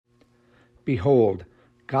Behold,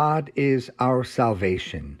 God is our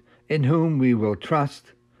salvation, in whom we will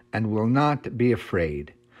trust and will not be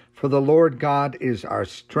afraid. For the Lord God is our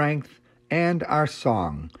strength and our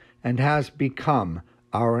song, and has become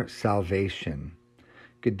our salvation.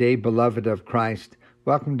 Good day, beloved of Christ.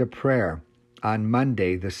 Welcome to prayer on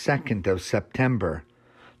Monday, the 2nd of September.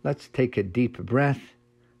 Let's take a deep breath,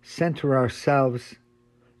 center ourselves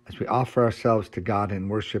as we offer ourselves to God in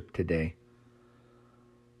worship today.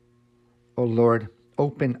 O Lord,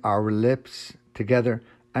 open our lips together,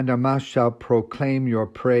 and our mouth shall proclaim your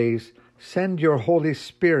praise. Send your Holy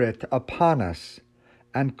Spirit upon us,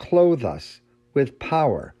 and clothe us with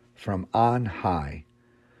power from on high.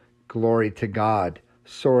 Glory to God,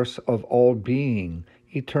 source of all being,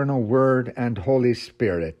 eternal Word and Holy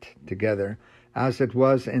Spirit, together, as it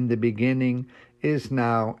was in the beginning, is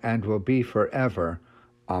now, and will be forever.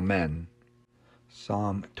 Amen.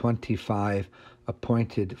 Psalm 25,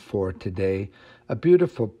 appointed for today, a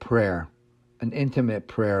beautiful prayer, an intimate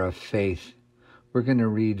prayer of faith. We're going to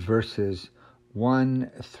read verses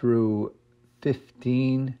 1 through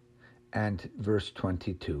 15 and verse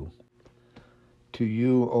 22. To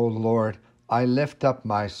you, O Lord, I lift up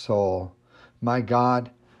my soul. My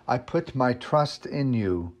God, I put my trust in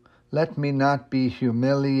you. Let me not be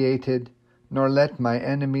humiliated, nor let my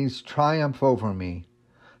enemies triumph over me.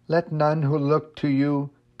 Let none who look to you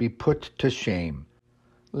be put to shame.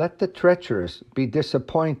 Let the treacherous be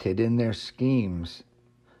disappointed in their schemes.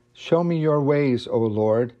 Show me your ways, O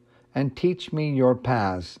Lord, and teach me your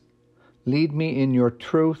paths. Lead me in your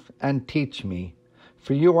truth and teach me,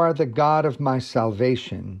 for you are the God of my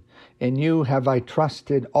salvation. In you have I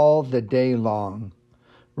trusted all the day long.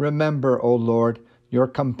 Remember, O Lord, your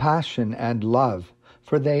compassion and love,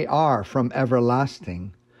 for they are from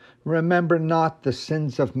everlasting. Remember not the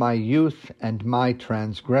sins of my youth and my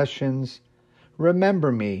transgressions.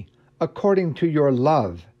 Remember me according to your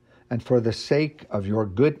love, and for the sake of your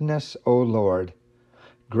goodness, O Lord.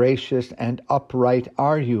 Gracious and upright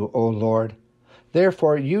are you, O Lord.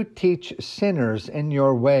 Therefore you teach sinners in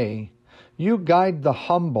your way. You guide the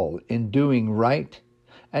humble in doing right,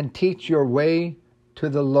 and teach your way to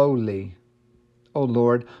the lowly. O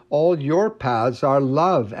Lord, all your paths are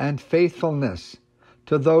love and faithfulness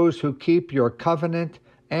to those who keep your covenant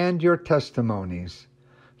and your testimonies.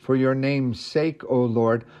 For your name's sake, O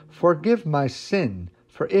Lord, forgive my sin,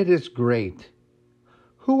 for it is great.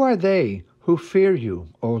 Who are they who fear you,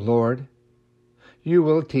 O Lord? You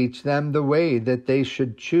will teach them the way that they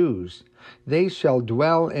should choose. They shall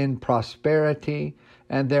dwell in prosperity,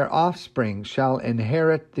 and their offspring shall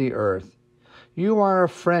inherit the earth. You are a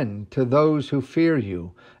friend to those who fear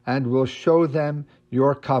you, and will show them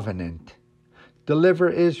your covenant. Deliver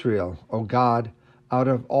Israel, O God, out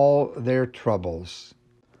of all their troubles.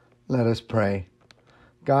 Let us pray.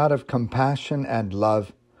 God of compassion and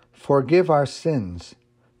love, forgive our sins,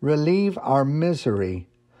 relieve our misery,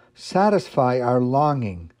 satisfy our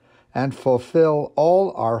longing, and fulfill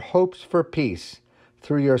all our hopes for peace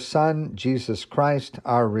through your Son, Jesus Christ,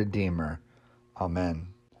 our Redeemer. Amen.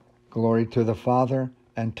 Glory to the Father,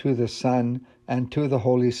 and to the Son, and to the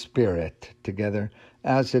Holy Spirit, together,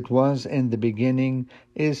 as it was in the beginning,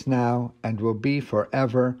 is now, and will be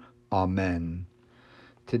forever. Amen.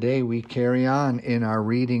 Today we carry on in our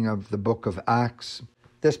reading of the book of Acts.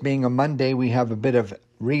 This being a Monday, we have a bit of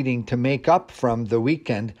reading to make up from the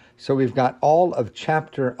weekend, so we've got all of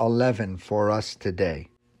chapter 11 for us today.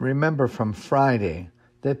 Remember from Friday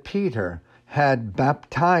that Peter had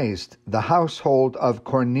baptized the household of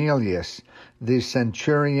Cornelius, the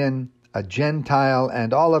centurion, a Gentile,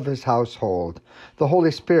 and all of his household. The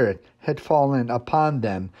Holy Spirit had fallen upon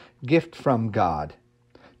them, gift from God.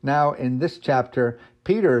 Now, in this chapter,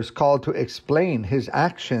 Peter is called to explain his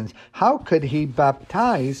actions. How could he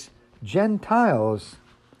baptize Gentiles?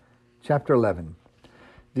 Chapter 11.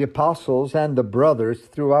 The apostles and the brothers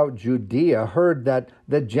throughout Judea heard that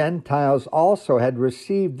the Gentiles also had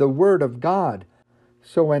received the word of God.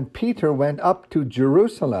 So when Peter went up to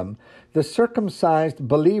Jerusalem, the circumcised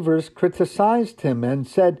believers criticized him and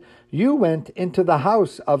said, "You went into the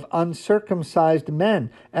house of uncircumcised men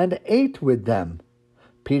and ate with them."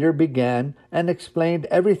 Peter began and explained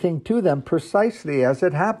everything to them precisely as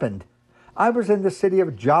it happened. I was in the city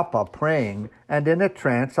of Joppa praying, and in a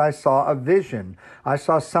trance I saw a vision. I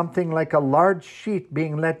saw something like a large sheet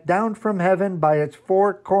being let down from heaven by its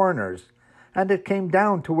four corners, and it came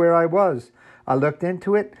down to where I was. I looked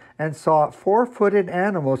into it and saw four-footed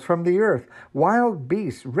animals from the earth, wild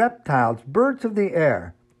beasts, reptiles, birds of the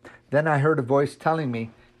air. Then I heard a voice telling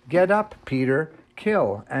me, "Get up, Peter,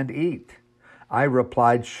 kill and eat." I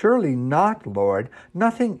replied, "Surely not, Lord.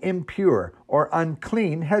 Nothing impure or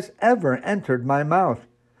unclean has ever entered my mouth."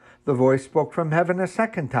 The voice spoke from heaven a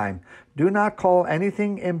second time, "Do not call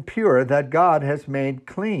anything impure that God has made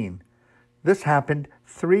clean." This happened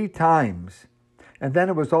 3 times, and then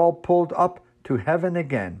it was all pulled up to heaven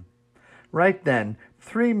again. Right then,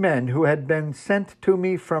 3 men who had been sent to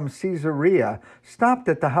me from Caesarea stopped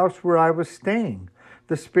at the house where I was staying.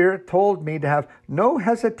 The Spirit told me to have no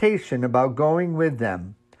hesitation about going with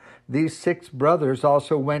them. These 6 brothers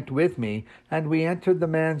also went with me, and we entered the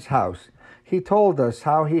man's house. He told us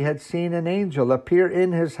how he had seen an angel appear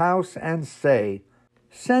in his house and say,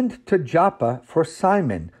 "Send to Joppa for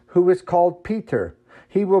Simon, who is called Peter.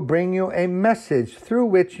 He will bring you a message through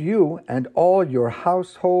which you and all your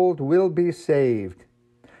household will be saved."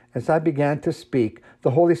 As I began to speak,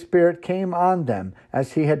 the Holy Spirit came on them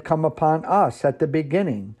as he had come upon us at the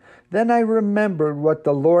beginning. Then I remembered what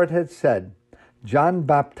the Lord had said, "John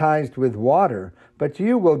baptized with water, but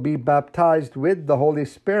you will be baptized with the Holy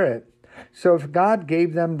Spirit." So if God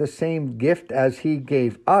gave them the same gift as he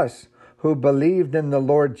gave us, who believed in the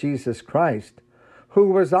Lord Jesus Christ,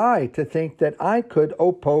 who was I to think that I could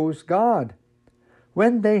oppose God?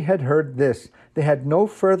 When they had heard this, they had no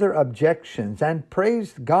further objections and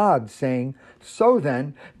praised God, saying, "So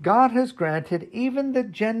then, God has granted even the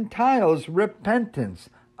Gentiles repentance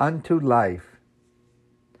unto life."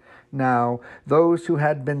 Now, those who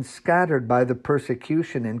had been scattered by the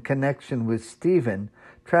persecution in connection with Stephen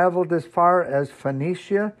traveled as far as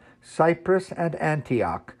Phoenicia, Cyprus, and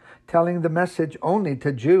Antioch, telling the message only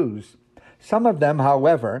to Jews. Some of them,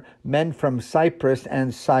 however, men from Cyprus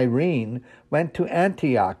and Cyrene, went to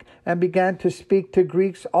Antioch and began to speak to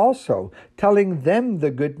Greeks also, telling them the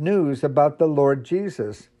good news about the Lord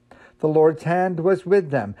Jesus. The Lord's hand was with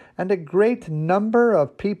them, and a great number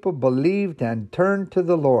of people believed and turned to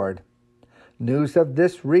the Lord. News of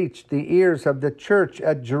this reached the ears of the church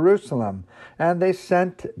at Jerusalem, and they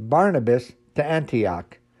sent Barnabas to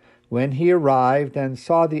Antioch. When he arrived and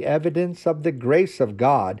saw the evidence of the grace of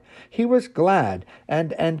God, he was glad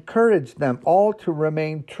and encouraged them all to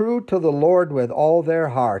remain true to the Lord with all their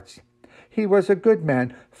hearts. He was a good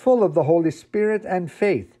man, full of the Holy Spirit and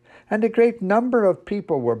faith, and a great number of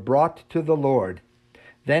people were brought to the Lord.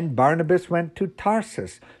 Then Barnabas went to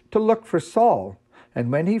Tarsus to look for Saul, and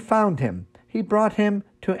when he found him, he brought him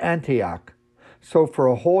to Antioch. So for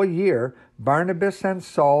a whole year, Barnabas and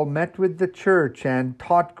Saul met with the church and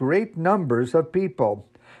taught great numbers of people.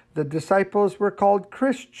 The disciples were called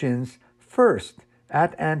Christians first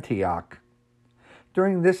at Antioch.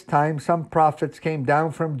 During this time, some prophets came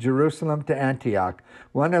down from Jerusalem to Antioch.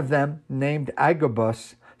 One of them, named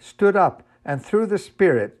Agabus, stood up and through the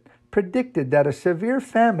Spirit predicted that a severe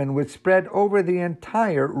famine would spread over the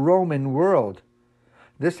entire Roman world.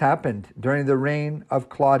 This happened during the reign of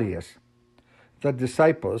Claudius. The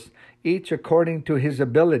disciples, each according to his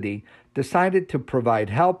ability, decided to provide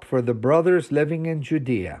help for the brothers living in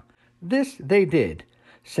Judea. This they did,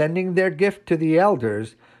 sending their gift to the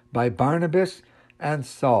elders by Barnabas and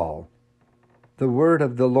Saul. The word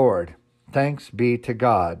of the Lord. Thanks be to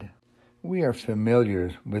God. We are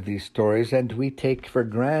familiar with these stories, and we take for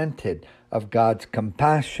granted of God's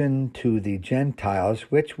compassion to the Gentiles,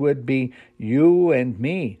 which would be you and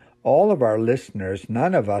me. All of our listeners,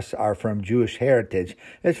 none of us are from Jewish heritage.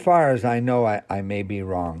 As far as I know, I may be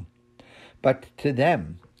wrong. But to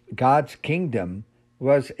them, God's kingdom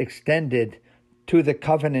was extended to the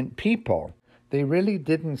covenant people. They really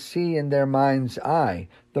didn't see in their mind's eye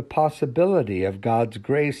the possibility of God's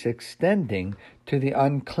grace extending to the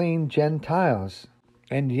unclean Gentiles.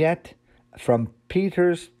 And yet, from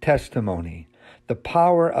Peter's testimony, the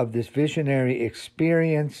power of this visionary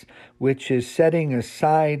experience, which is setting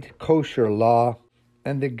aside kosher law,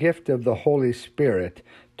 and the gift of the Holy Spirit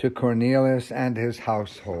to Cornelius and his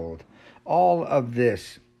household. All of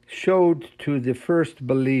this showed to the first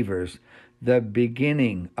believers the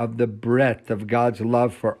beginning of the breadth of God's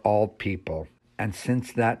love for all people. And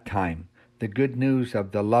since that time, the good news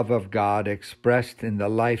of the love of God expressed in the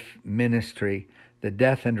life ministry, the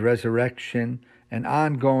death and resurrection, and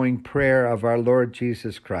ongoing prayer of our Lord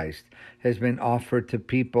Jesus Christ has been offered to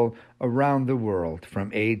people around the world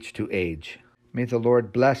from age to age. May the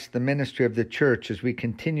Lord bless the ministry of the church as we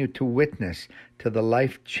continue to witness to the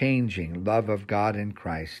life-changing love of God in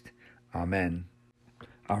Christ. Amen.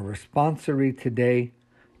 Our responsory today,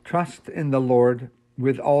 trust in the Lord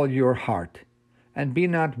with all your heart, and be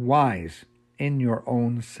not wise in your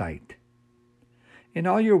own sight. In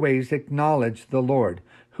all your ways acknowledge the Lord,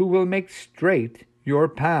 who will make straight your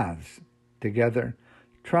paths. Together,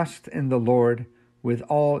 trust in the Lord with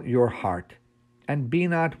all your heart, and be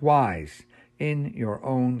not wise in your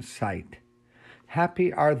own sight.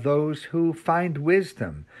 Happy are those who find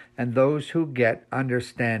wisdom and those who get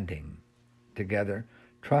understanding. Together,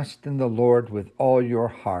 trust in the Lord with all your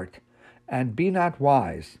heart, and be not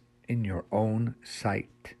wise in your own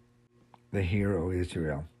sight. Hear, O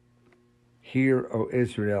Israel. Hear, O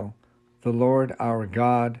Israel, the Lord our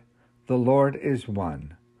God, the Lord is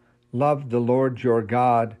one. Love the Lord your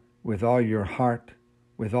God with all your heart,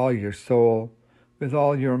 with all your soul, with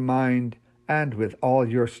all your mind, and with all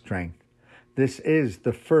your strength. This is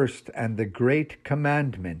the first and the great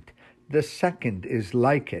commandment. The second is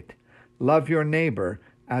like it. Love your neighbor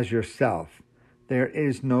as yourself. There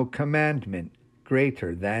is no commandment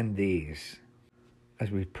greater than these.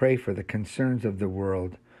 As we pray for the concerns of the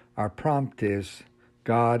world, our prompt is,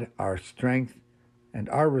 God, our strength, and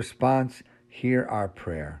our response, hear our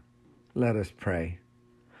prayer. Let us pray.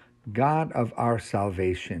 God of our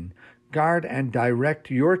salvation, guard and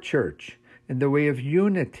direct your church in the way of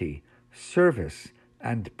unity, service,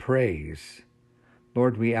 and praise.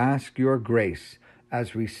 Lord, we ask your grace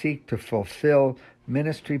as we seek to fulfill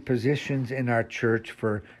ministry positions in our church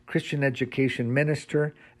for Christian education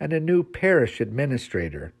minister and a new parish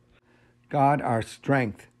administrator. God, our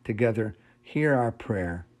strength, together, hear our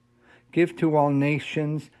prayer. Give to all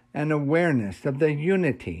nations an awareness of the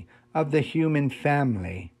unity of the human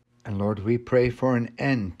family. And Lord, we pray for an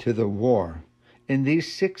end to the war in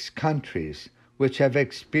these 6 countries which have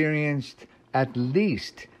experienced at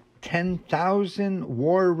least 10,000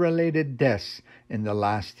 war-related deaths in the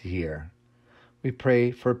last year. We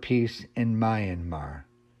pray for peace in Myanmar,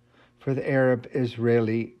 for the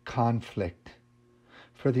Arab-Israeli conflict,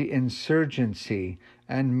 for the insurgency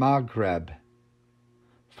and Maghreb,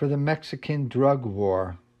 for the Mexican drug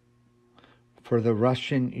war, for the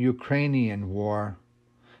Russian-Ukrainian war,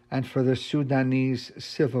 and for the Sudanese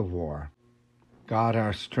civil war. God,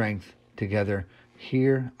 our strength, together,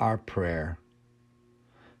 hear our prayer.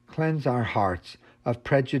 Cleanse our hearts of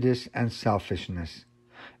prejudice and selfishness,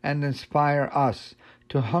 and inspire us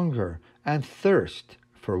to hunger and thirst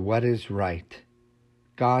for what is right.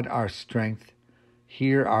 God, our strength,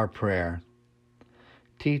 hear our prayer.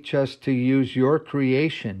 Teach us to use your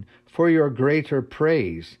creation for your greater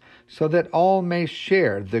praise, so that all may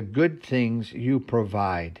share the good things you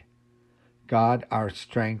provide. God, our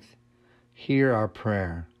strength, hear our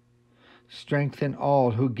prayer. Strengthen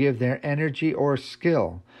all who give their energy or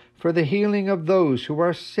skill for the healing of those who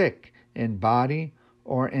are sick in body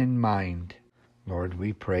or in mind. Lord,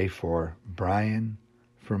 we pray for Brian,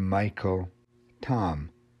 for Michael, Tom,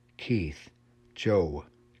 Keith, Joe,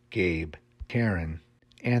 Gabe, Karen,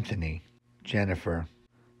 Anthony, Jennifer,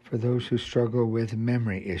 for those who struggle with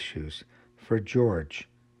memory issues, for George,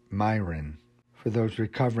 Myron, for those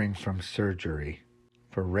recovering from surgery,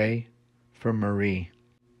 for Ray, for Marie.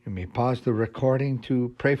 You may pause the recording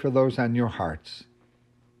to pray for those on your hearts.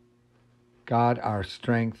 God, our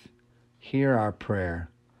strength, hear our prayer.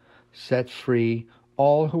 Set free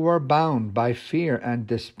all who are bound by fear and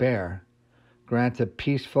despair. Grant a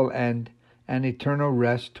peaceful end and eternal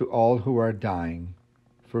rest to all who are dying.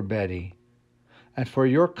 For Betty, and for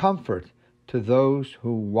your comfort to those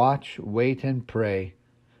who watch, wait, and pray,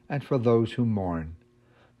 and for those who mourn.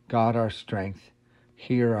 God, our strength,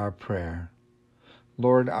 hear our prayer.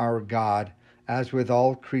 Lord our God, as with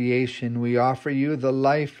all creation, we offer you the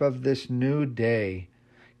life of this new day.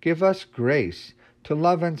 Give us grace to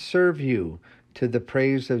love and serve you, to the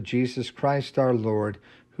praise of Jesus Christ our Lord,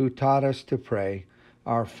 who taught us to pray,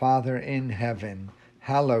 Our Father in heaven,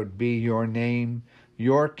 hallowed be your name.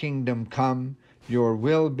 Your kingdom come, your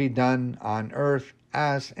will be done on earth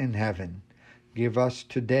as in heaven. Give us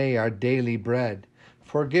today our daily bread.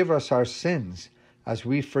 Forgive us our sins, as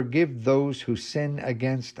we forgive those who sin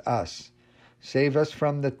against us. Save us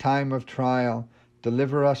from the time of trial.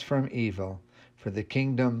 Deliver us from evil. For the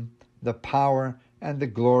kingdom, the power, and the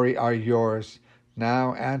glory are yours,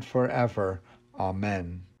 now and forever.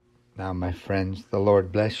 Amen. Now, my friends, the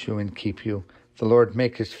Lord bless you and keep you. The Lord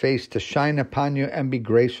make his face to shine upon you and be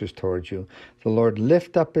gracious towards you. The Lord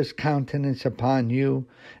lift up his countenance upon you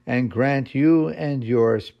and grant you and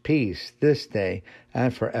yours peace this day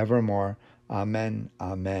and forevermore. Amen.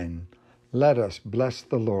 Amen. Let us bless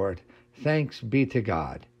the Lord. Thanks be to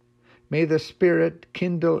God. May the Spirit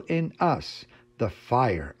kindle in us the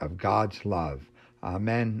fire of God's love.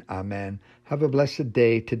 Amen. Amen. Have a blessed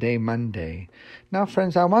day today, Monday. Now,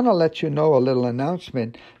 friends, I want to let you know a little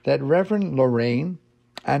announcement that Reverend Lorraine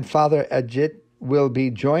and Father Ajit will be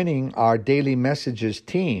joining our Daily Messages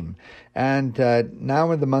team. And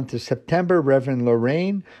now in the month of September, Reverend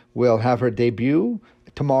Lorraine will have her debut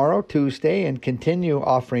tomorrow, Tuesday, and continue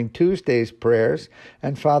offering Tuesday's prayers,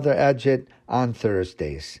 and Father Ajit on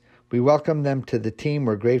Thursdays. We welcome them to the team.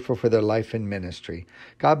 We're grateful for their life and ministry.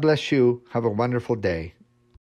 God bless you. Have a wonderful day.